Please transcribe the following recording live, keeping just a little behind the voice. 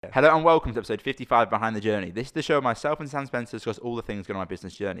Hello and welcome to episode 55 Behind the Journey. This is the show where myself and Sam Spencer discuss all the things going on my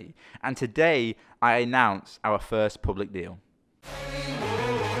business journey. And today I announce our first public deal.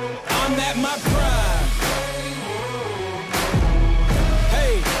 I'm at my prime.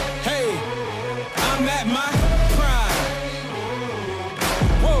 Hey, I'm at my prime.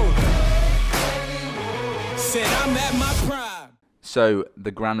 Whoa. Said I'm at my prime. So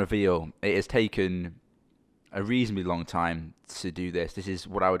the grand reveal, it has taken a reasonably long time to do this. This is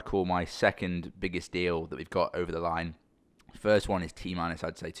what I would call my second biggest deal that we've got over the line. First one is T-minus,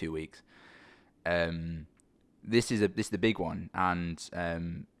 I'd say 2 weeks. This is the big one, and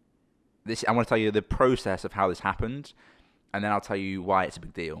this I want to tell you the process of how this happened, and then I'll tell you why it's a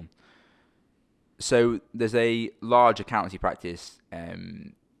big deal. So there's a large accountancy practice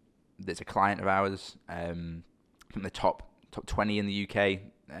that's a client of ours, from the top 20 in the UK.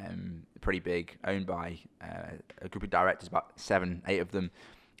 Pretty big, owned by a group of directors, about 7-8 of them,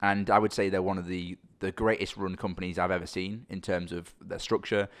 and I would say they're one of the greatest run companies I've ever seen in terms of their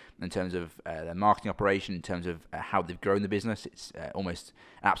structure, in terms of their marketing operation, in terms of how they've grown the business. It's almost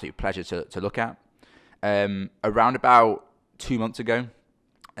an absolute pleasure to look at. Around about 2 months ago,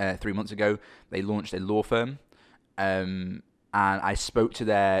 3 months ago, they launched a law firm, and I spoke to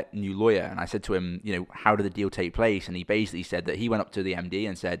their new lawyer, and I said to him, how did the deal take place? And he basically said that he went up to the MD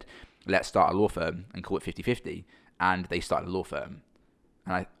and said, let's start a law firm and call it 50/50. And they started a law firm.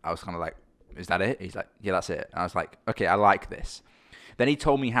 And I was kind of like, is that it? He's like, yeah, that's it. And I was like, okay, I like this. Then he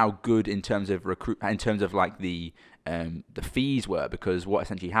told me how good in terms of like the fees were, because what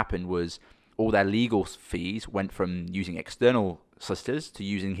essentially happened was all their legal fees went from using external solicitors to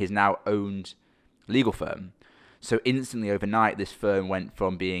using his now owned legal firm. So instantly overnight, this firm went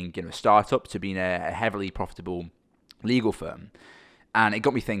from being a startup to being a heavily profitable legal firm. And it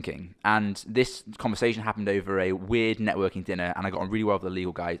got me thinking. And this conversation happened over a weird networking dinner, and I got on really well with the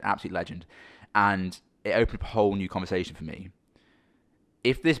legal guy, absolute legend. And it opened up a whole new conversation for me.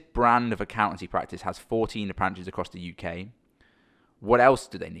 If this brand of accountancy practice has 14 branches across the UK, what else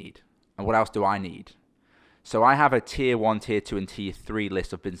do they need? And what else do I need? So I have a tier 1, tier 2, and tier 3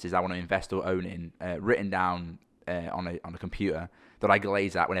 list of businesses I want to invest or own in, written down on a computer that I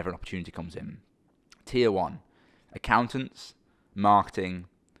glaze at whenever an opportunity comes in. Tier 1, accountants, marketing,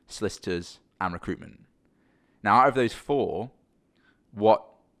 solicitors, and recruitment. Now, out of those 4, what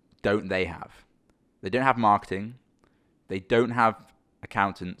don't they have? They don't have marketing, they don't have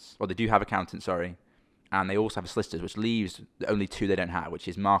accountants, or they do have accountants, sorry, and they also have solicitors, which leaves the only 2 they don't have, which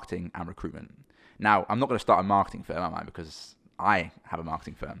is marketing and recruitment. Now, I'm not going to start a marketing firm, am I? Because I have a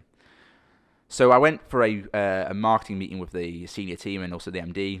marketing firm. So I went for a marketing meeting with the senior team and also the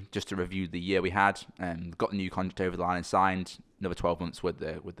MD just to review the year we had, and got the new contract over the line and signed another 12 months with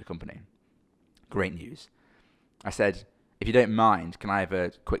the company. Great news. I said, if you don't mind, can I have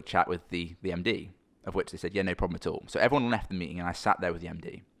a quick chat with the MD? Of which they said, yeah, no problem at all. So everyone left the meeting and I sat there with the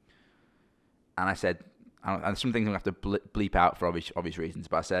MD. And I said, and some things I'm going to have to bleep out for obvious reasons,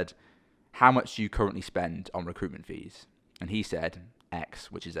 but I said, how much do you currently spend on recruitment fees? And he said,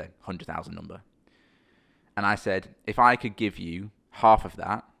 X, which is a 100,000 number. And I said, if I could give you half of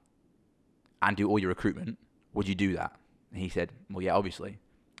that and do all your recruitment, would you do that? And he said, well, yeah, obviously.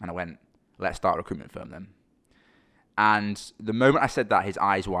 And I went, let's start a recruitment firm then. And the moment I said that, his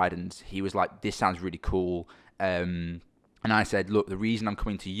eyes widened. He was like, this sounds really cool. And I said, look, the reason I'm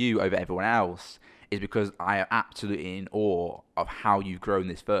coming to you over everyone else is because I am absolutely in awe of how you've grown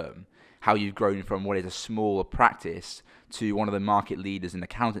this firm, how you've grown from what is a smaller practice to one of the market leaders in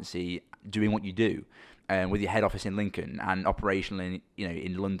accountancy doing what you do, with your head office in Lincoln and operationally,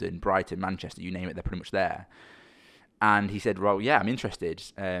 in London, Brighton, Manchester, you name it, they're pretty much there. And he said, well, yeah, I'm interested.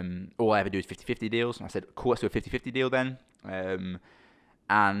 All I ever do is 50/50 deals. And I said, cool, let's do a 50/50 deal then.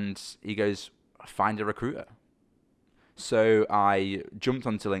 And he goes, find a recruiter. So I jumped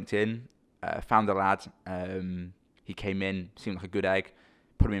onto LinkedIn, found a lad. He came in, seemed like a good egg,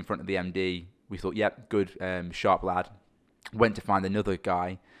 put him in front of the MD. We thought, yep, good, sharp lad. Went to find another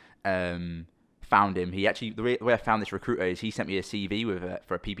guy, found him. He actually, the way I found this recruiter is he sent me a CV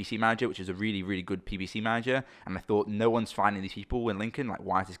for a PPC manager, which is a really, really good PPC manager. And I thought, no one's finding these people in Lincoln. Like,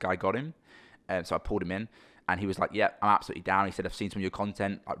 why has this guy got him? So I pulled him in, and he was like, yeah, I'm absolutely down. He said, I've seen some of your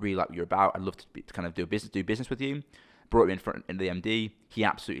content. I really like what you're about. I'd love to kind of do business with you. Brought him in front of the MD. He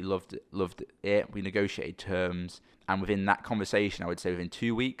absolutely loved it. We negotiated terms. And within that conversation, I would say within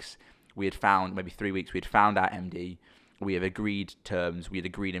 2 weeks, we had found, maybe 3 weeks, we had found our MD. We have agreed terms, we had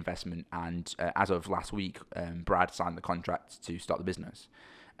agreed investment, and as of last week, Brad signed the contract to start the business.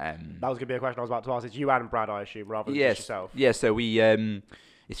 That was going to be a question I was about to ask. It's you and Brad, I assume, rather than Yes. just yourself. Yeah, so we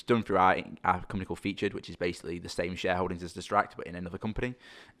it's done through our company called Featured, which is basically the same shareholdings as Distract, but in another company,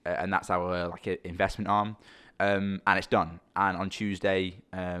 and that's our like investment arm. And it's done. And on Tuesday,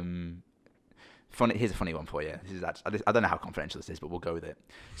 here's a funny one for you. This is actually, I don't know how confidential this is, but we'll go with it.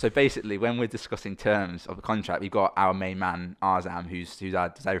 So basically, when we're discussing terms of the contract, we've got our main man Arzam, who's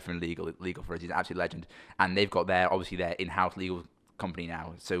does everything legal for us. He's an absolute legend, and they've got their in-house legal company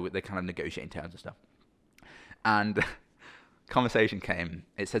now, so they're kind of negotiating terms and stuff. And conversation came.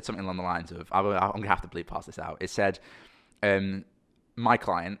 It said something along the lines of, I'm gonna have to bleep past this out. It said, my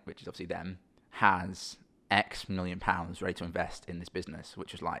client, which is obviously them, has X million pounds ready to invest in this business,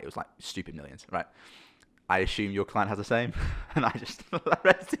 which was it was stupid millions, right? I assume your client has the same. And I just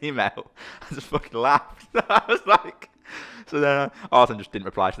read the email. I just fucking laughed. I was like, so then Arthur just didn't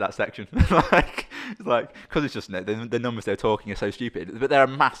reply to that section. Because it's just the numbers they're talking are so stupid. But they're a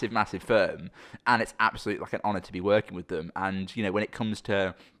massive, massive firm, and it's absolutely like an honour to be working with them. And when it comes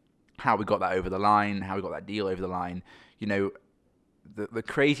to how we got that over the line, how we got that deal over the line, the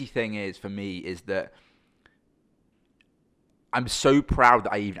crazy thing is for me is that I'm so proud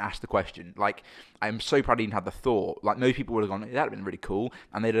that I even asked the question. I'm so proud I even had the thought. Most people would have gone, that'd have been really cool,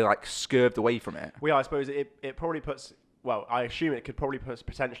 and they'd have swerved away from it. Well, yeah, I suppose it probably puts. Well, I assume it could probably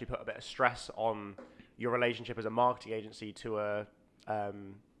potentially put a bit of stress on your relationship as a marketing agency to a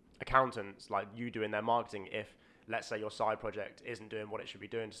accountants, like you doing their marketing. If let's say your side project isn't doing what it should be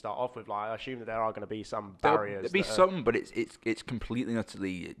doing to start off with, I assume that there are going to be some barriers. There'll be some, but it's completely and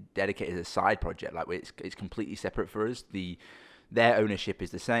utterly dedicated as a side project. It's completely separate for us. Their ownership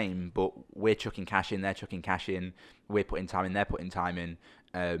is the same, but we're chucking cash in, they're chucking cash in, we're putting time in, they're putting time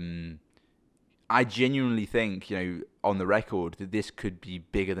in. I genuinely think, on the record, that this could be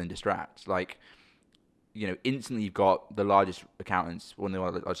bigger than Distract. Instantly you've got the largest accountants, one of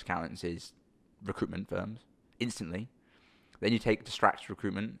the largest accountants is recruitment firms. Instantly. Then you take Distract's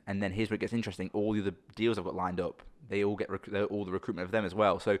recruitment, and then here's where it gets interesting. All the other deals I've got lined up, they all get all the recruitment of them as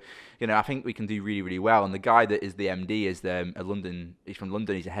well. So, I think we can do really, really well. And the guy that is the MD is London. He's from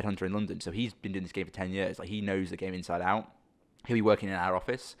London. He's a headhunter in London. So he's been doing this game for 10 years. He knows the game inside out. He'll be working in our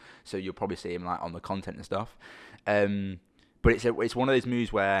office, so you'll probably see him on the content and stuff. But it's one of those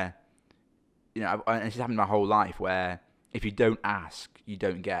moves where, and it's happened my whole life, where if you don't ask, you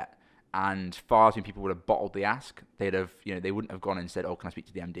don't get. And far too many people would have bottled the ask. They'd have, they wouldn't have gone and said, "Oh, can I speak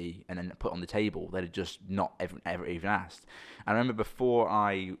to the MD?" and then put on the table. They'd have just not ever even asked. And I remember before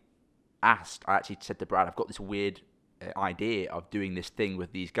I asked, I actually said to Brad, "I've got this weird idea of doing this thing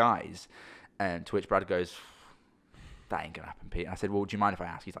with these guys," and to which Brad goes, "That ain't gonna happen, Pete." And I said, "Well, do you mind if I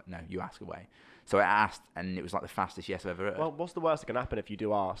ask?" He's like, "No, you ask away." So I asked, and it was the fastest yes I've ever heard. Well, what's the worst that can happen if you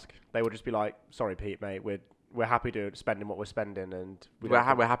do ask? They would just be like, "Sorry, Pete, mate, we're happy to spending what we're spending, and we're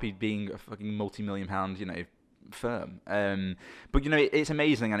happy being a fucking multi-million-pound, firm." But it's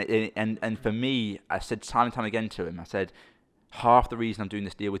amazing, and for me, I said time and time again to him, I said, half the reason I'm doing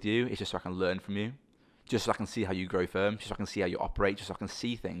this deal with you is just so I can learn from you, just so I can see how you grow firms, just so I can see how you operate, just so I can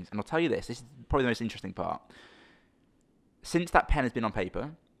see things. And I'll tell you this is probably the most interesting part. Since that pen has been on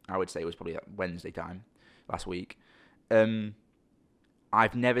paper, I would say it was probably Wednesday time last week.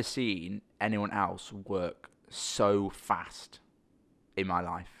 I've never seen anyone else work so fast in my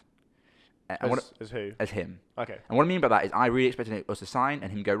life. As who? As him. Okay. And what I mean by that is I really expected us to sign and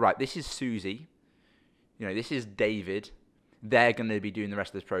him go, right, this is Susie, this is David, they're going to be doing the rest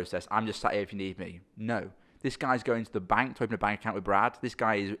of this process. I'm just sat here if you need me. No. This guy's going to the bank to open a bank account with Brad. This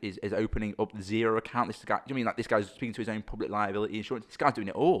guy is opening up the Zero account. This guy's speaking to his own public liability insurance. This guy's doing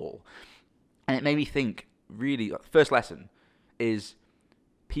it all. And it made me think, really, first lesson is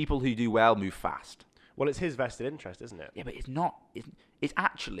people who do well move fast. Well, it's his vested interest, isn't it? Yeah, but it's not. It's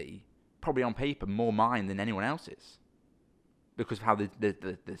actually probably on paper more mine than anyone else's, because of how the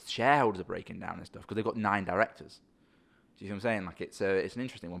shareholders are breaking down and stuff. Because they've got 9 directors. Do you see what I'm saying? It's an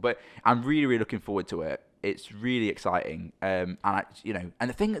interesting one, but I'm really, really looking forward to it. It's really exciting, and the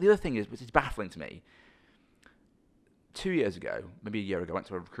other thing is, which is baffling to me. 2 years ago, maybe a year ago, I went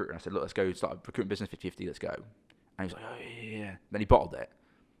to a recruiter and I said, "Look, let's go start a recruitment business 50-50. Let's go." And he was like, "Oh yeah." Then he bottled it.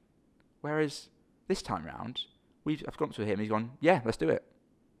 Whereas this time round, I've gone up to him. He's gone, "Yeah, let's do it."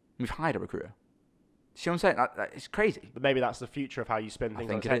 We've hired a recruiter. See what I'm saying? It's crazy. But maybe that's the future of how you spin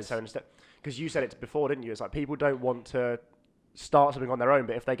things on its head. So instead, because you said it before, didn't you? It's like people don't want to start something on their own,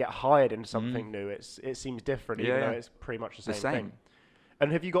 but if they get hired into something new, it seems different, even though it's pretty much the same thing.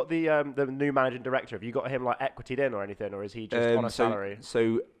 And have you got the new managing director? Have you got him equitied in or anything, or is he just on a salary?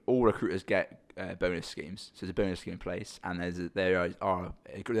 So all recruiters get bonus schemes. So there's a bonus scheme in place, and there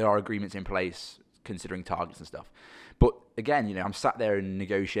are agreements in place considering targets and stuff. But again, I'm sat there in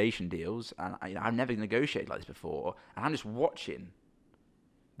negotiation deals, and I've never negotiated like this before, and I'm just watching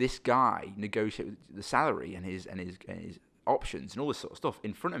this guy negotiate the salary and his options and all this sort of stuff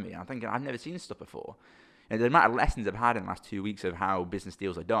in front of me. And I'm thinking, I've never seen this stuff before. And the amount of lessons I've had in the last 2 weeks of how business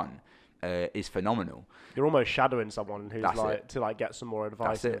deals are done is phenomenal. You're almost shadowing someone who's to get some more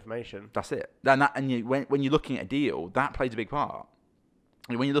advice and information. That's it. And when you're looking at a deal, that plays a big part.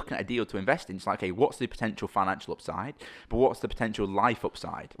 And when you're looking at a deal to invest in, it's like, okay, what's the potential financial upside? But what's the potential life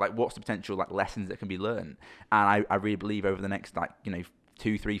upside? Like, what's the potential lessons that can be learned? And I really believe over the next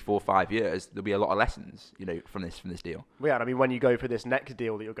 2, 3, 4, 5 years, there'll be a lot of lessons, from this deal. Yeah, and I mean, when you go for this next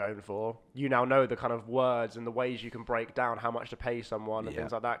deal that you're going for, you now know the kind of words and the ways you can break down how much to pay someone and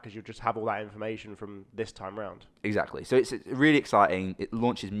things like that, because you just have all that information from this time round. Exactly. So it's really exciting. It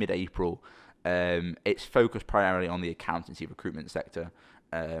launches mid-April. It's focused primarily on the accountancy recruitment sector.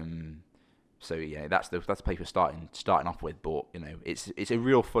 So yeah, that's the place we're starting off with. But it's a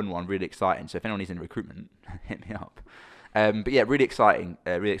real fun one, really exciting. So if anyone is in recruitment, hit me up. But yeah, really exciting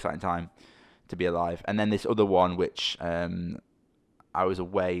time to be alive. And then this other one, which I was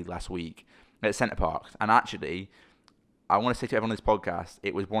away last week at Center Parcs, and actually, I want to say to everyone on this podcast,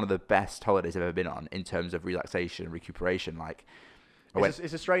 it was one of the best holidays I've ever been on in terms of relaxation and recuperation. It's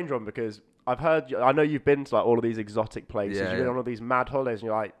a strange one because I know you've been to all of these exotic places. You've been on all these mad holidays, and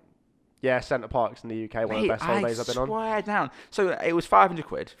you're like, yeah, Center Parcs in the UK, one of the best holidays I've been on. I swear down. So it was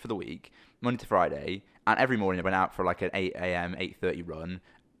 £500 for the week, Monday to Friday. And every morning I went out for an 8 a.m., 8:30 run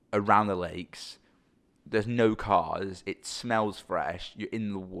around the lakes. There's no cars. It smells fresh. You're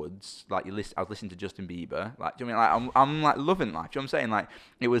in the woods. I was listening to Justin Bieber. Do you know what I mean? I'm loving life. Do you know what I'm saying?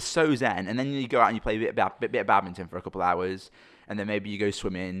 It was so zen. And then you go out and you play a bit of badminton for a couple of hours. And then maybe you go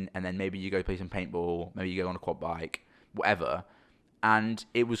swimming. And then maybe you go play some paintball. Maybe you go on a quad bike. Whatever. And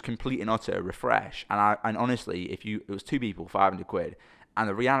it was complete and utter refresh. And honestly, it was 2 people, £500. And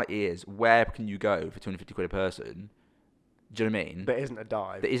the reality is, where can you go for £250 a person? Do you know what I mean? There isn't a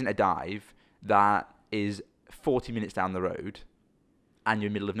dive. There isn't a dive that is 40 minutes down the road, and you're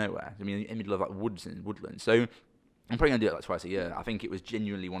in the middle of nowhere. I mean, in the middle of woods and woodlands. So I'm probably going to do it twice a year. I think it was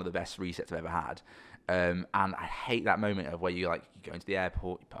genuinely one of the best resets I've ever had. And I hate that moment of where you go into the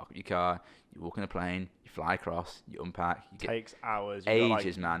airport, you park up your car, you walk on a plane, you fly across, you unpack. It takes hours.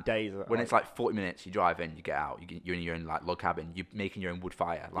 Ages, man. Days. When it's 40 minutes, you drive in, you get out, you're in your own log cabin, you're making your own wood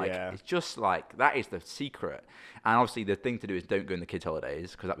fire. It's just that is the secret. And obviously the thing to do is don't go in the kids'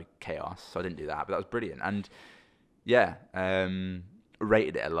 holidays because that'd be chaos. So I didn't do that, but that was brilliant. And yeah,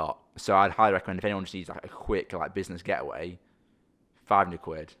 rated it a lot. So I'd highly recommend if anyone just needs a quick business getaway,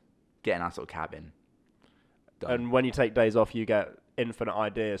 £500, get in a nice little cabin. Done. And when you take days off, you get infinite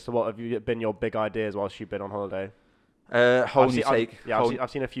ideas. So what have been your big ideas whilst you've been on holiday? I've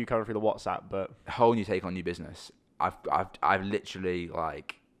seen a few coming through the WhatsApp, but a whole new take on new business. I've literally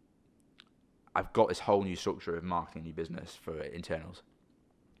I've got this whole new structure of marketing new business for internals,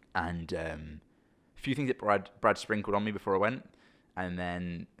 and a few things that Brad sprinkled on me before I went, and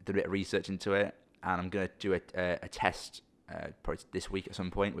then did a bit of research into it, and I'm gonna do a test probably this week at some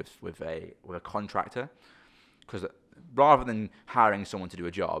point with a contractor. Because rather than hiring someone to do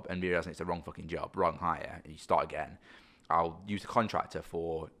a job and realizing it's the wrong fucking job, wrong hire, and you start again, I'll use the contractor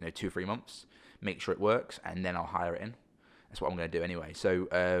for 2 or 3 months, make sure it works, and then I'll hire it in. That's what I'm going to do anyway. So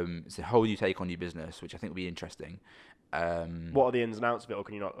it's a whole new take on new business, which I think will be interesting. What are the ins and outs of it, or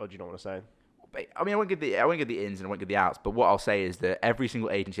do you not want to say? I mean, I won't give the ins and I won't give the outs, but what I'll say is that every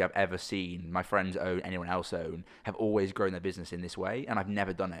single agency I've ever seen, my friends own, anyone else own, have always grown their business in this way, and I've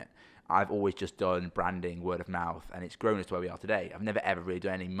never done it. I've always just done branding, word of mouth, and it's grown us to where we are today. I've never ever really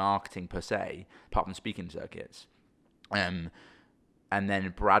done any marketing per se, apart from speaking circuits. And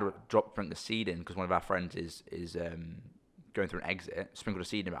then Brad would sprinkled the seed in because one of our friends is going through an exit, sprinkled a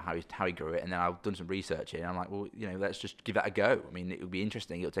seed in about how he grew it, and then I've done some research and I'm like, well, let's just give that a go. I mean, it would be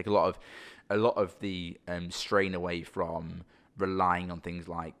interesting. It'll take a lot of the strain away from relying on things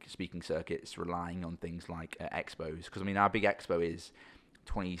like speaking circuits, relying on things like expos. Because I mean, our big expo is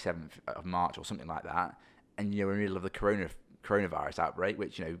 27th of March or something like that, and we're in the middle of the coronavirus outbreak,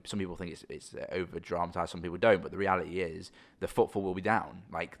 which some people think it's over dramatized, some people don't, but the reality is the footfall will be down.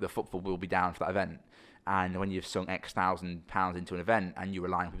 The footfall will be down for that event, and when you've sunk X £1,000 into an event and you're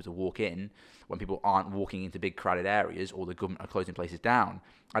relying on people to walk in when people aren't walking into big crowded areas or the government are closing places down,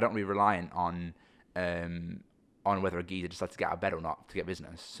 I don't really reliant on whether a geezer decides to get out of bed or not to get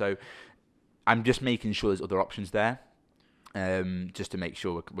business. So I'm just making sure there's other options there. Just to make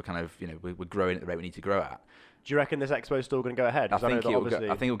sure we're kind of we're growing at the rate we need to grow at. Do you reckon this expo is still going to go ahead? I think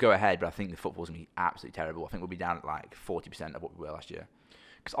it'll go ahead, but I think the football's going to be absolutely terrible. I think we'll be down at 40% of what we were last year.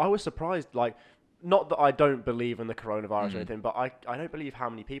 Because I was surprised, not that I don't believe in the coronavirus or anything, but I don't believe how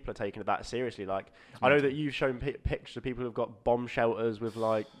many people are taking it that seriously. Like, I know that you've shown pictures of people who've got bomb shelters with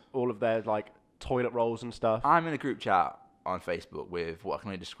like all of their like toilet rolls and stuff. I'm in a group chat on Facebook with what I can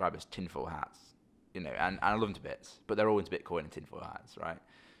only describe as tinfoil hats, you know, and I love them to bits, but they're all into Bitcoin and tinfoil hats, right?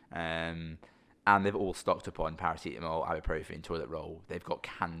 And they've all stocked up on paracetamol, ibuprofen, toilet roll. They've got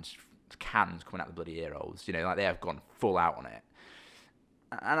cans coming out the bloody ear holes, you know, like they have gone full out on it.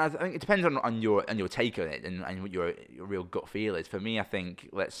 And I think it depends on your take on it and what your real gut feel is. For me, I think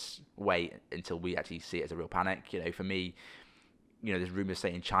let's wait until we actually see it as a real panic. You know, for me, you know, there's rumours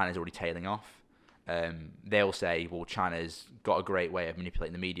saying China's already tailing off. They'll say, well, China's got a great way of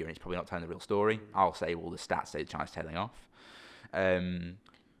manipulating the media and it's probably not telling the real story. I'll say, well, the stats say China's tailing off.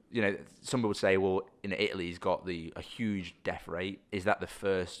 You know, some people would say, well, you know, Italy's got a huge death rate. Is that the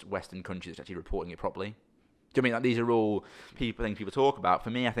first Western country that's actually reporting it properly? Do you know what I mean? Like, these are all things people talk about. For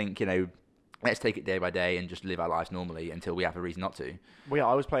me, I think, you know, let's take it day by day and just live our lives normally until we have a reason not to. Well, yeah,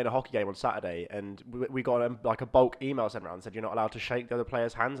 I was playing a hockey game on Saturday, and we got a bulk email sent around and said you're not allowed to shake the other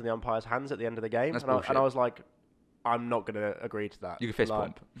player's hands and the umpire's hands at the end of the game. That's and I was like, I'm not going to agree to that. You can fist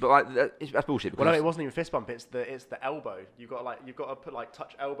bump, but like that's bullshit. Well, no, it wasn't even fist bump. It's the elbow. You've got to put like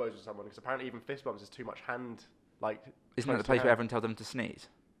touch elbows with someone because apparently even fist bumps is too much hand. Like, isn't that the place where everyone tells them to sneeze?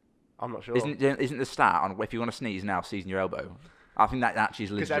 I'm not sure. Isn't the stat on if you want to sneeze now, season your elbow? I think that actually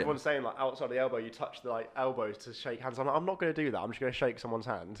is legit. Because everyone's saying like outside the elbow, you touch the like elbows to shake hands. I'm not going to do that. I'm just going to shake someone's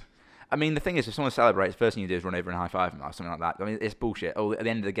hand. I mean, the thing is, if someone celebrates, the first thing you do is run over and high five them or something like that. I mean, it's bullshit. Oh, at the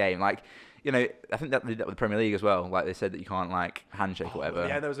end of the game, like, you know, I think that they did that with the Premier League as well. Like, they said that you can't like handshake or whatever.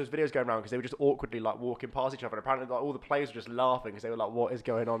 Yeah, there was those videos going around because they were just awkwardly like walking past each other, and apparently like all the players were just laughing because they were like, "What is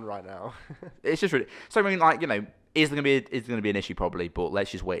going on right now?" It's just really. So I mean, like, you know, is there going to be an issue probably? But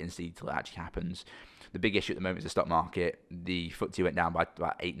let's just wait and see till it actually happens. The big issue at the moment is the stock market. The FTSE went down by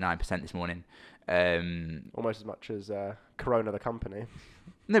about 8-9% this morning. Almost as much as Corona, the company.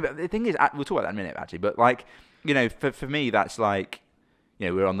 No, but the thing is, we'll talk about that in a minute, actually. But, like, you know, for me, that's like, you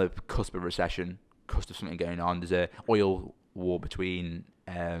know, we're on the cusp of recession, cusp of something going on. There's a oil war between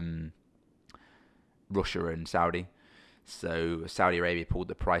Russia and Saudi. So Saudi Arabia pulled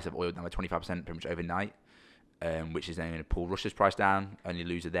the price of oil down by 25% pretty much overnight, which is then going to pull Russia's price down. Only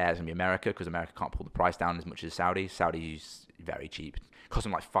loser there is going to be America because America can't pull the price down as much as Saudi. Saudi's very cheap. It costs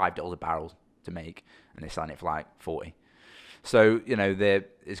them like $5 a barrel to make, and they're selling it for like 40. So, you know,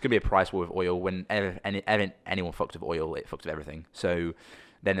 it's going to be a price war with oil. When anyone fucks with oil, it fucks with everything. So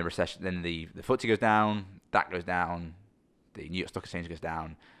then the recession, then the FTSE goes down, that goes down, the New York Stock Exchange goes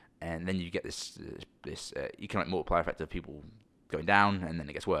down, and then you get this economic multiplier effect of people going down, and then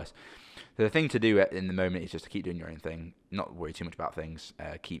it gets worse. So the thing to do in the moment is just to keep doing your own thing, not worry too much about things,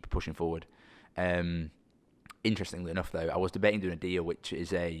 keep pushing forward. Interestingly enough, though, I was debating doing a deal which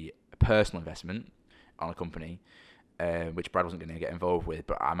is a personal investment on a company, which Brad wasn't going to get involved with,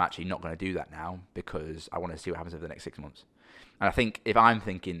 but I'm actually not going to do that now because I want to see what happens over the next 6 months. And I think if I'm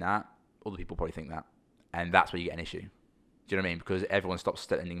thinking that, other people probably think that, and that's where you get an issue. Do you know what I mean? Because everyone stops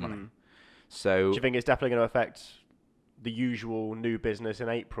spending money. So do you think it's definitely going to affect the usual new business in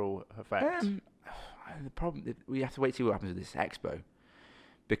April effect? The problem, we have to wait to see what happens with this expo,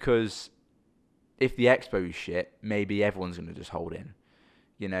 because if the expo is shit, maybe everyone's going to just hold in.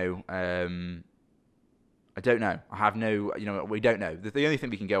 You know, I don't know. I have no, you know, we don't know. The only thing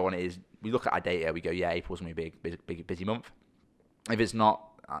we can go on is we look at our data. We go, yeah, April's going to be a big, busy month. If it's not,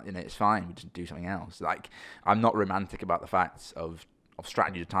 you know, it's fine. We just do something else. Like, I'm not romantic about the facts of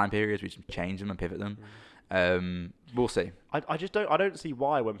strategy of time periods. We just change them and pivot them. We'll see. I just don't see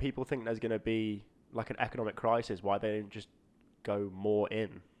why when people think there's going to be like an economic crisis, why they don't just go more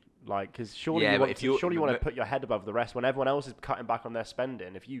in. Like, because surely you want to put your head above the rest when everyone else is cutting back on their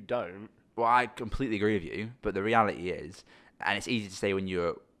spending. If you don't, well, I completely agree with you. But the reality is, and it's easy to say when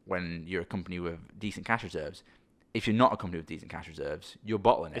you're a company with decent cash reserves. If you're not a company with decent cash reserves, you're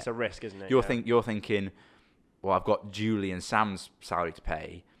bottling it. It's a risk, isn't it? You're thinking, well, I've got Julie and Sam's salary to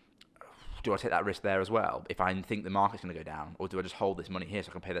pay. Do I take that risk there as well? If I think the market's going to go down, or do I just hold this money here so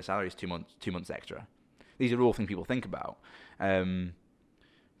I can pay their salaries 2 months extra? These are all things people think about.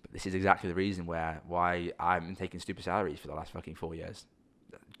 But this is exactly the reason why I'm taking stupid salaries for the last fucking 4 years.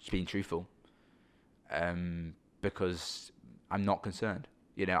 Just being truthful. Because I'm not concerned.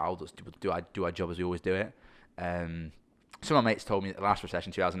 You know, I'll just do our job as we always do it. Some of my mates told me that the last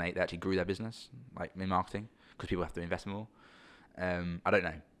recession, 2008, they actually grew their business, like in marketing, because people have to invest more. I don't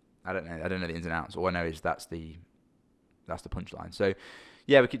know. I don't know the ins and outs. All I know is that's the punchline. So,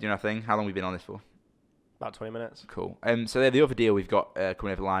 yeah, we keep doing our thing. How long have we been on this for? About 20 minutes. Cool. So the other deal we've got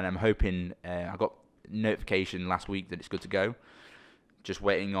coming over the line, I'm hoping, I got notification last week that it's good to go. Just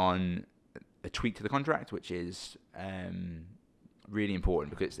waiting on a tweak to the contract, which is really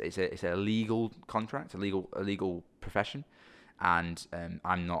important because it's a legal contract, a legal profession, and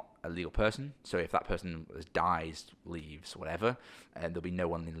I'm not a legal person. So if that person dies, leaves, whatever, there'll be no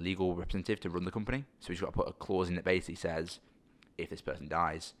one in legal representative to run the company. So we've got to put a clause in that basically says, if this person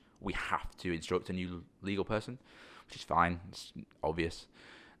dies, we have to instruct a new legal person, which is fine. It's obvious.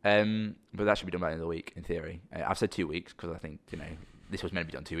 But that should be done by the end of the week, in theory. I've said 2 weeks because I think, this was meant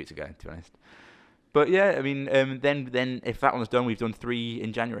to be done 2 weeks ago, to be honest. But yeah, I mean, then if that one's done, we've done 3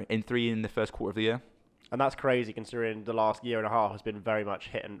 in January, 3 in the first quarter of the year. And that's crazy considering the last year and a half has been very much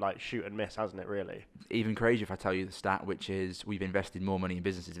hit and shoot and miss, hasn't it, really? Even crazier if I tell you the stat, which is we've invested more money in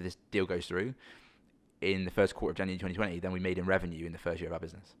businesses if this deal goes through in the first quarter of January 2020 than we made in revenue in the first year of our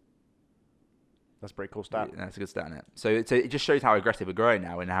business. That's a pretty cool stat. Yeah, that's a good stat, isn't it? So it just shows how aggressive we're growing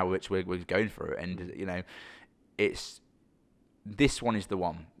now and how much we're going for it. And, this one is the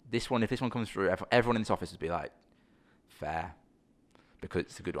one. This one, if this one comes through, everyone in this office would be like, fair, because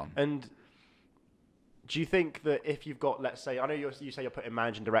it's a good one. And do you think that if you've got, let's say, I know you say you're putting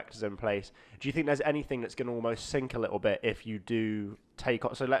managing directors in place, do you think there's anything that's going to almost sink a little bit if you do take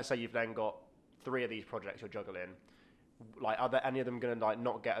on, so let's say you've then got 3 of these projects you're juggling, are there any of them going to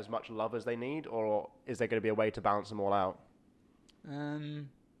not get as much love as they need, or is there going to be a way to balance them all out?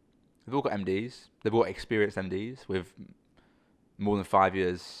 They've all got MDs. They've all experienced MDs with more than 5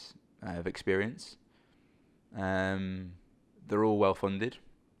 years of experience. They're all well funded.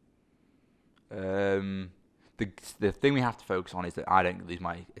 The thing we have to focus on is that I don't lose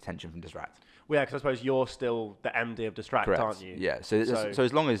my attention from Distract. Well, yeah, because I suppose you're still the MD of Distract, Correct. aren't you? Yeah. So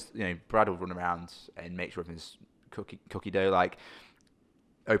as long as Brad will run around and make sure everything's cookie dough, like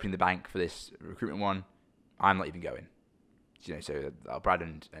opening the bank for this recruitment one, I'm not even going. So Brad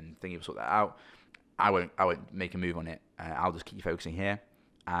and Thingy will sort that out. I won't make a move on it. I'll just keep focusing here,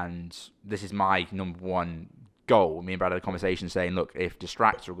 and this is my number one goal. Me and Brad had a conversation saying, look, if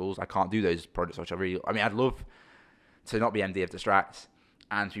Distract struggles, I can't do those projects which I'd love to not be MD of Distract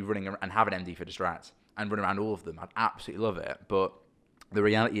and to be running and have an MD for Distract and run around all of them. I'd absolutely love it, but the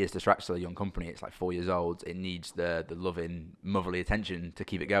reality is Distract's still a young company. It's like 4 years old. It needs the loving motherly attention to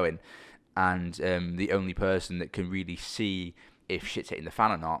keep it going, and the only person that can really see if shit's hitting the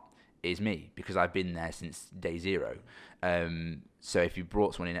fan or not is me, because I've been there since day 0. So if you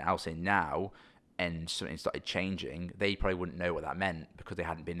brought someone else in now and something started changing, they probably wouldn't know what that meant because they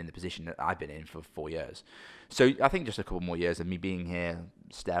hadn't been in the position that I've been in for 4 years. So I think just a couple more years of me being here,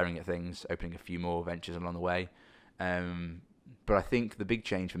 staring at things, opening a few more ventures along the way. But I think the big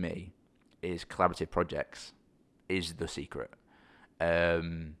change for me is collaborative projects is the secret.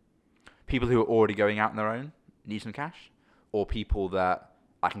 People who are already going out on their own need some cash, or people that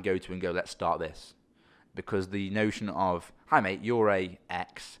I can go to and go, let's start this. Because the notion of, hi mate, you're a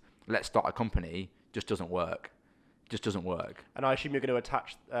X, let's start a company, just doesn't work. Just doesn't work. And I assume you're going to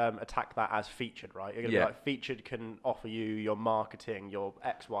attack that as featured, right? You're going to be like, featured can offer you your marketing, your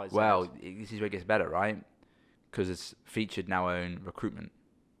X, Y, Z. Well, this is where it gets better, right? Because it's featured now own recruitment.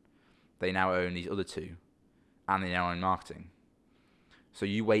 They now own these other 2, and they now own marketing. So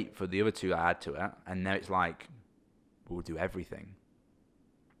you wait for the other 2 to add to it, and now it's like, we'll do everything.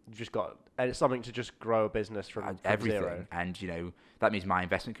 You've just got, and it's something to just grow a business from everything. 0. And, that means my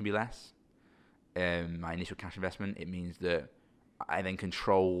investment can be less. My initial cash investment, it means that I then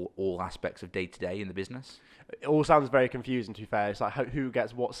control all aspects of day-to-day in the business. It all sounds very confusing, to be fair. It's like who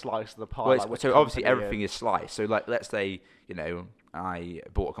gets what slice of the pie. Well, so obviously everything is sliced. So let's say, I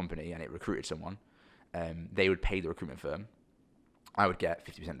bought a company and it recruited someone. They would pay the recruitment firm. I would get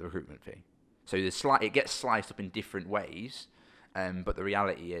 50% of the recruitment fee. So it gets sliced up in different ways. But the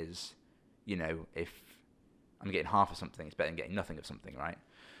reality is, if I'm getting half of something, it's better than getting nothing of something, right?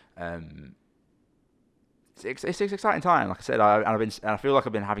 It's an exciting time. Like I said, I feel like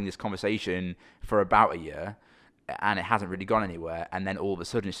I've been having this conversation for about a year, and it hasn't really gone anywhere. And then all of a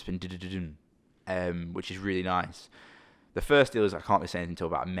sudden, it's been which is really nice. The first deal is I can't be saying until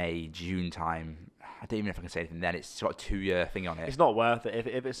about May, June time. I don't even know if I can say anything then. It's got a 2-year thing on it. It's not worth it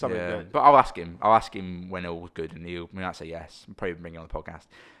if it's something that... But I'll ask him. I'll ask him when all was good, and he might say yes. I'll probably bring it on the podcast.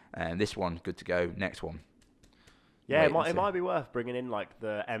 This one, good to go. Next one. Yeah, it might be worth bringing in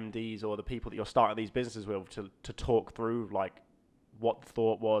the MDs or the people that you're starting these businesses with to talk through what the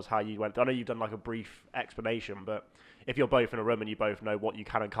thought was, how you went. I know you've done a brief explanation, but if you're both in a room and you both know what you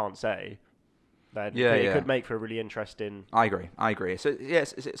can and can't say, then it could make for a really interesting... I agree. So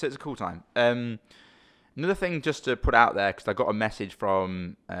yes, it's a cool time. Another thing just to put out there, because I got a message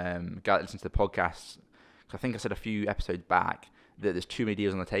from a guy that listens to the podcast. I think I said a few episodes back that there's too many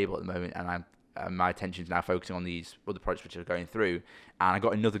deals on the table at the moment, and my attention's now focusing on these other projects which are going through. And I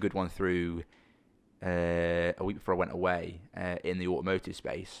got another good one through a week before I went away in the automotive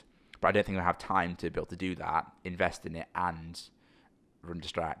space. But I don't think I have time to be able to do that, invest in it, and run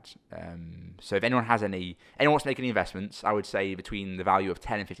Distract. So if anyone wants to make any investments, I would say between the value of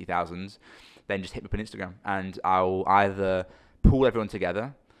 10 and 50,000, then just hit me up on Instagram, and I'll either pull everyone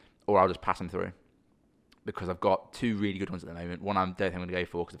together or I'll just pass them through, because I've got 2 really good ones at the moment. One I don't think I'm going to go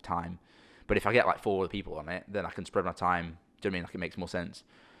for because of time, but if I get like 4 other people on it, then I can spread my time. Do you know what I mean? Like, it makes more sense.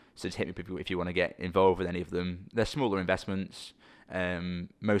 So just hit me up if you want to get involved with any of them. They're smaller investments.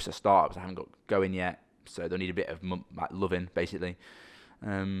 Most are startups I haven't got going yet, so they'll need a bit of like loving, basically.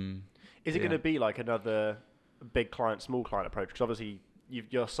 Is it going to be like another big client, small client approach? Because obviously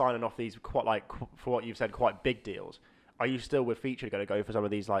you're signing off these quite, like, for what you've said, quite big deals. Are you still with Feature going to go for some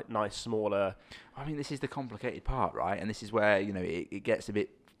of these like nice smaller? I mean, this is the complicated part, right? And this is where it gets a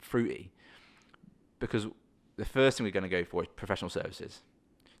bit fruity, because the first thing we're going to go for is professional services.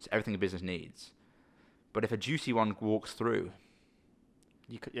 It's everything a business needs. But if a juicy one walks through,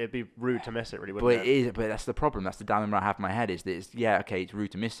 it'd be rude to miss it, really, wouldn't it? But that's the problem. That's the dilemma I have in my head, is that it's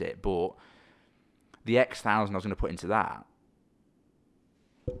rude to miss it, but the X thousand I was going to put into that,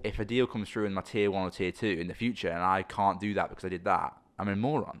 if a deal comes through in my tier 1 or tier 2 in the future and I can't do that because I did that, I'm a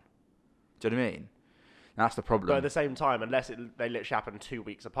moron. Do you know what I mean? That's the problem. But at the same time, unless they literally happen 2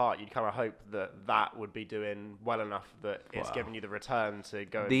 weeks apart, you'd kind of hope that would be doing well enough that it's giving you the return to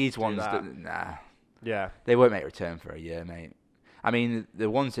go. These and ones, nah. Yeah. They won't make a return for a year, mate. I mean, there's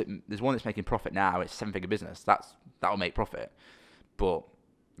one that's making profit now. It's a 7-figure business. That'll make profit. But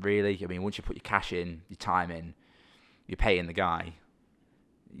really, I mean, once you put your cash in, your time in, you're paying the guy,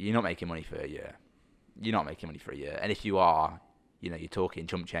 you're not making money for a year. You're not making money for a year. And if you are, you're talking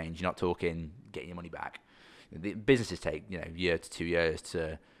chump change. You're not talking getting your money back. The businesses take, year to 2 years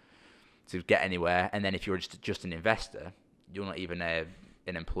to get anywhere. And then if you're just an investor, you're not even an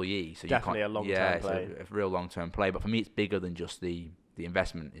employee. So definitely you can't, a long-term play. It's a real long-term play. But for me, it's bigger than just the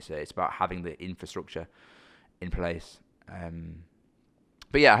investment. It's about having the infrastructure in place.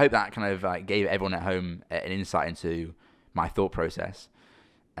 But yeah, I hope that kind of gave everyone at home an insight into my thought process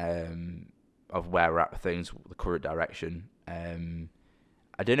of where we're at with things, the current direction.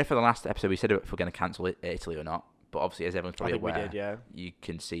 I don't know if for the last episode we said if we're going to cancel Italy or not, but obviously, as everyone's probably aware, we did, yeah. You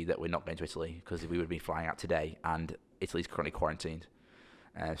can see that we're not going to Italy, because we would be flying out today, and Italy's currently quarantined.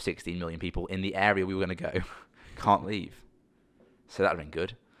 16 million people in the area we were going to go can't leave, so that'd have been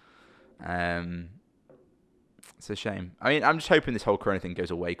good. It's a shame. I mean, I'm just hoping this whole corona thing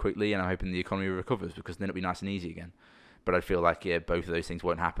goes away quickly, and I'm hoping the economy recovers, because then it'll be nice and easy again. But I feel like both of those things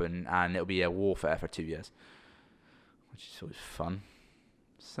won't happen, and it'll be a warfare for 2 years, which is always fun.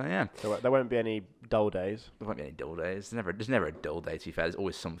 So yeah, there won't be any dull days. There won't be any dull days. There's never a dull day. To be fair, there's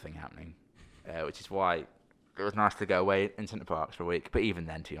always something happening, which is why it was nice to go away in Centre Parks for a week. But even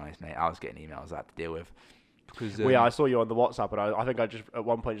then, to be honest, mate, I was getting emails I had to deal with. Well, yeah, I saw you on the WhatsApp, and I think I just at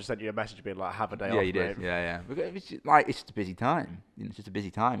one point just sent you a message being like, "Have a day off." Yeah, you did. Mate. Yeah. It's just a busy time. It's just a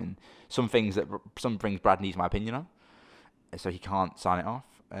busy time, and some things Brad needs my opinion on, so he can't sign it off.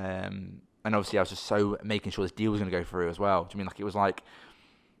 And obviously, I was just so making sure this deal was going to go through as well. Do you mean it was like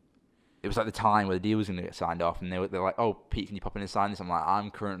the time where the deal was going to get signed off, and they're like, "Oh, Pete, can you pop in and sign this?" I'm like,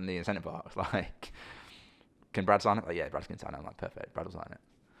 "I'm currently in Centre Parks. Like, can Brad sign it?" Like, yeah, Brad's going to sign it. I'm like, perfect, Brad will sign it.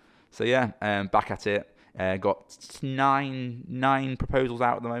 So yeah, back at it. Got nine proposals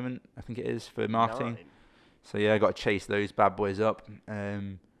out at the moment, I think it is, for marketing. 9. So yeah, got to chase those bad boys up.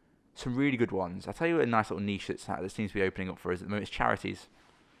 Some really good ones. I'll tell you a nice little niche that seems to be opening up for us at the moment. It's charities,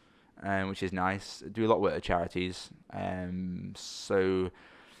 which is nice. Do a lot of work with charities. So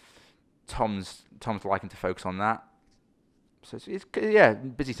Tom's liking to focus on that. So it's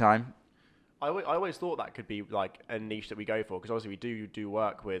busy time. I always thought that could be like a niche that we go for, because obviously we do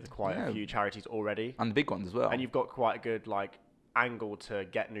work with quite a few charities already, and the big ones as well. And you've got quite a good angle to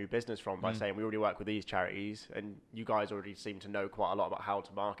get new business from by saying we already work with these charities, and you guys already seem to know quite a lot about how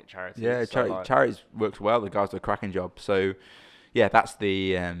to market charities. Yeah, charities works well. The guys do a cracking job. So yeah, that's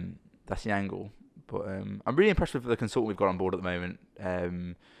the angle. But I'm really impressed with the consultant we've got on board at the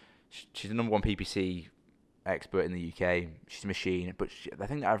moment. She's the number 1 PPC expert in the UK. She's a machine, but the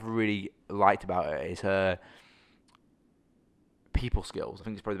thing that I've really liked about her is her people skills. I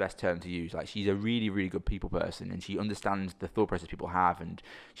think it's probably the best term to use. Like, she's a really, really good people person, and she understands the thought process people have, and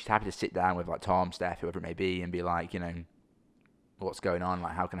she's happy to sit down with Tom, Steph, whoever it may be, and be like, what's going on?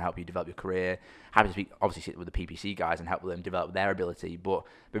 Like, how can I help you develop your career? Happy to sit with the PPC guys and help them develop their ability. But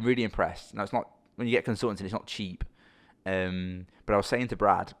been really impressed. Now, it's not, when you get consultants, and it's not cheap. But I was saying to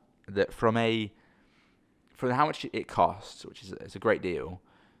Brad that from how much it costs, which is it's a great deal,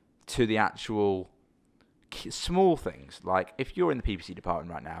 to the actual small things. Like, if you're in the PPC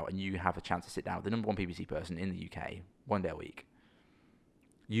department right now and you have a chance to sit down with the number one PPC person in the UK 1 day a week,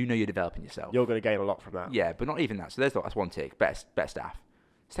 you know you're developing yourself. You're going to gain a lot from that. Yeah, but not even that. So that's one tick. Better staff.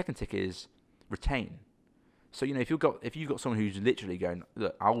 Second tick is retain. So, you know, if you've got someone who's literally going,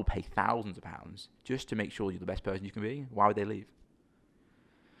 look, I will pay thousands of pounds just to make sure you're the best person you can be, why would they leave?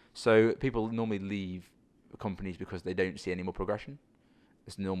 So people normally leave companies because they don't see any more progression.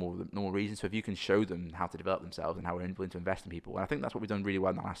 It's the normal reason. So if you can show them how to develop themselves and how we're willing to invest in people, and I think that's what we've done really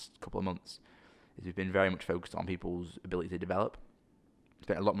well in the last couple of months, is we've been very much focused on people's ability to develop.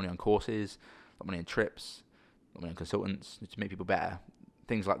 Spent a lot of money on courses, a lot of money on trips, a lot of money on consultants to make people better.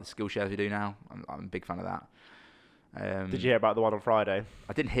 Things like the skill shares we do now, I'm a big fan of that. Did you hear about the one on Friday?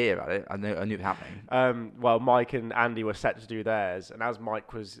 I didn't hear about it. I knew it was happening. Well, Mike and Andy were set to do theirs, and as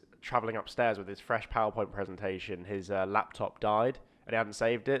Mike was travelling upstairs with his fresh PowerPoint presentation, his laptop died, and he hadn't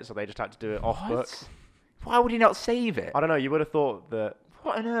saved it, so they just had to do it off book. Why would he not save it? I don't know. You would have thought that.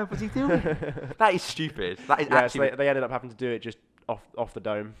 What on earth was he doing? That is stupid. That is actually. So they ended up having to do it just off the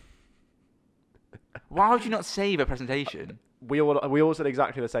dome. Why would you not save a presentation? We all said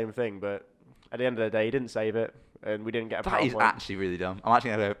exactly the same thing, but at the end of the day, he didn't save it, and we didn't get a PowerPoint. That is actually really dumb.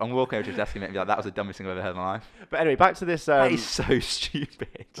 I'm walking over to his desk and be like, that was the dumbest thing I've ever heard in my life. But anyway, back to this. That is so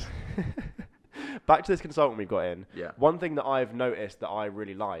stupid. Back to this consultant we've got in. Yeah. One thing that I've noticed that I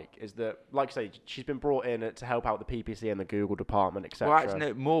really like is that, like I say, she's been brought in to help out the PPC and the Google department, etc. Well, actually,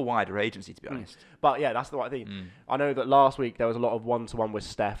 no, more wider agency, to be honest. But yeah, that's the right thing. I know that last week there was a lot of one-to-one with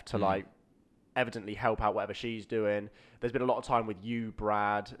Steph to like evidently help out whatever she's doing. There's been a lot of time with you,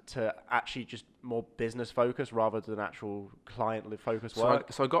 Brad, to actually just more business focused rather than actual client focused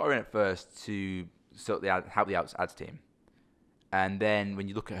work. So I got her in at first to help the ads team, and then when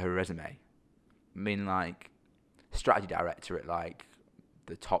you look at her resume, I mean, like, strategy director at like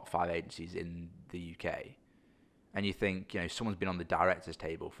the top 5 agencies in the UK, and you think, you know, someone's been on the directors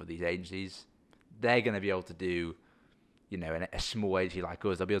table for these agencies, they're going to be able to do, you know, a small agency like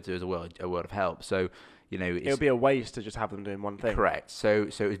us, they'll be able to do a world of help. So, you know, it would be a waste to just have them doing one thing. Correct. So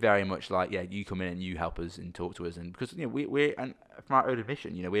it was very much like, yeah, you come in and you help us and talk to us, and because, you know, we're and from our own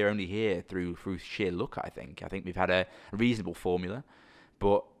admission, you know, we're only here through sheer luck. I think we've had a reasonable formula,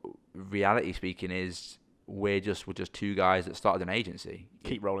 but reality speaking is we're just 2 guys that started an agency.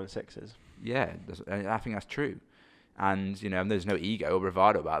 Keep rolling 6s. Yeah, I think that's true. And, you know, there's no ego or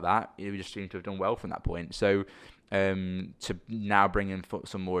bravado about that. We just seem to have done well from that point. So to now bring in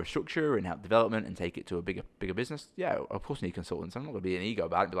some more structure and help development and take it to a bigger business, yeah, of course I need consultants. I'm not going to be an ego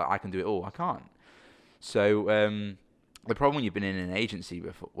about it and be like, I can do it all. I can't. So the problem when you've been in an agency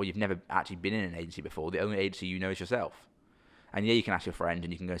before, well, you've never actually been in an agency before, the only agency you know is yourself. And yeah, you can ask your friend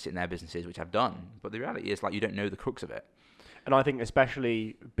and you can go sit in their businesses, which I've done. But the reality is, like, you don't know the crux of it. And I think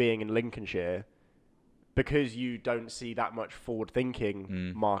especially being in Lincolnshire, because you don't see that much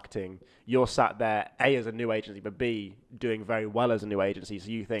forward-thinking marketing, you're sat there, A, as a new agency, but B, doing very well as a new agency. So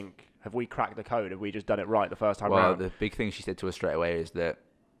you think, have we cracked the code? Have we just done it right the first time around? Well, the big thing she said to us straight away is that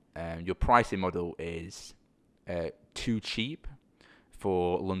your pricing model is too cheap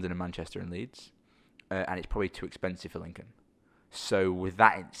for London and Manchester and Leeds, and it's probably too expensive for Lincoln. So with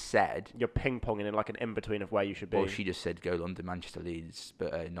that said, you're ping-ponging in like an in-between of where you should be. Well, she just said go London, Manchester, Leeds,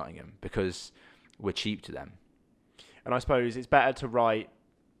 but Nottingham, because we're cheap to them. And I suppose it's better to write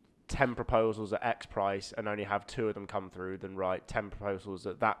 10 proposals at X price and only have 2 of them come through than write 10 proposals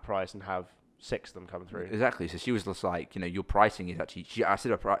at that price and have 6 of them come through. Exactly. So she was just like, you know, your pricing is actually. I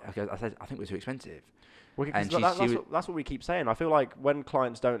said I think we're too expensive. Well, and that's what we keep saying. I feel like when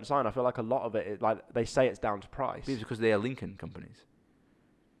clients don't sign, I feel like a lot of it, like they say it's down to price. It's because they are Lincoln companies.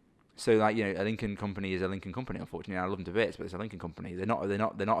 So, like, you know, a Lincoln company is a Lincoln company. Unfortunately, I love them to bits, but it's a Lincoln company. They're not a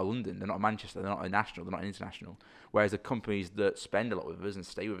London. They're not a Manchester. They're not a national. They're not an international. Whereas the companies that spend a lot with us and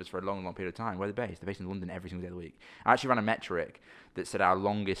stay with us for a long, long period of time, where they're based in London every single day of the week. I actually ran a metric that said our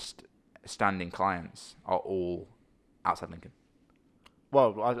longest standing clients are all outside Lincoln.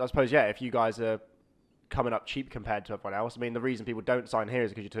 Well, I suppose, yeah, if you guys are coming up cheap compared to everyone else, I mean, the reason people don't sign here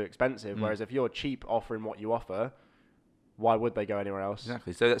is because you're too expensive. Whereas if you're cheap offering what you offer, why would they go anywhere else?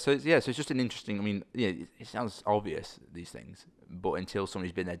 Exactly. So it's just an interesting. I mean, yeah, it sounds obvious, these things, but until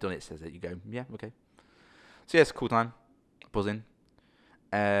somebody's been there, done it, says that, you go, yeah, okay. So yeah, it's a cool time, buzzing.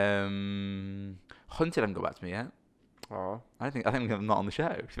 Hunted haven't got back to me yet. Oh, I think I'm not on the show,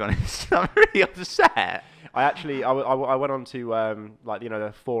 to be honest. I'm really upset. I went on to like, you know,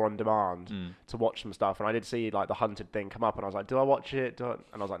 the 4 on demand to watch some stuff, and I did see like the Hunted thing come up, and I was like, do I watch it? And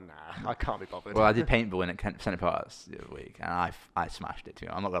I was like, nah, I can't be bothered. Well, I did paintball in at Centre Parks the other week, and I smashed it too.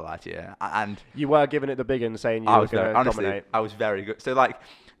 I'm not gonna lie to you. And you were giving it the big one, saying you were going to dominate. I was very good. So like,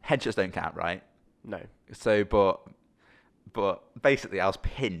 headshots don't count, right? No. So, but basically, I was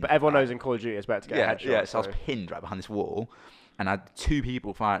pinned. But everyone knows in Call of Duty it's better to get a headshot. Yeah, so I was pinned right behind this wall, and I had 2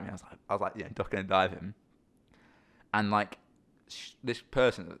 people firing me. I was like, ducking and diving, and like this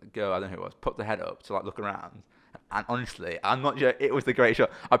person, girl, I don't know who it was, popped the head up to like look around, and honestly, I'm not joking, it was the great shot.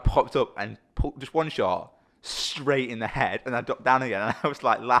 I popped up and pulled just one shot straight in the head, and I dropped down again, and I was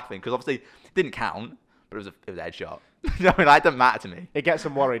like laughing because obviously it didn't count, but it was a headshot. You know what I mean? Like, it doesn't matter to me. It gets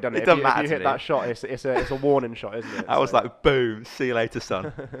them worried, doesn't it? It doesn't matter if you hit that shot, it's a warning shot, isn't it? I was like, boom, see you later,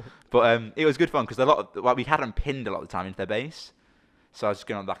 son. But it was good fun because we had them pinned a lot of the time into their base. So I was just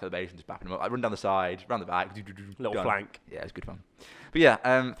going on the back of the base and just bapping them up. I run down the side, run the back. Little flank. Yeah, it was good fun. But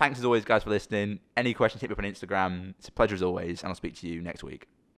yeah, thanks as always, guys, for listening. Any questions, hit me up on Instagram. It's a pleasure as always, and I'll speak to you next week.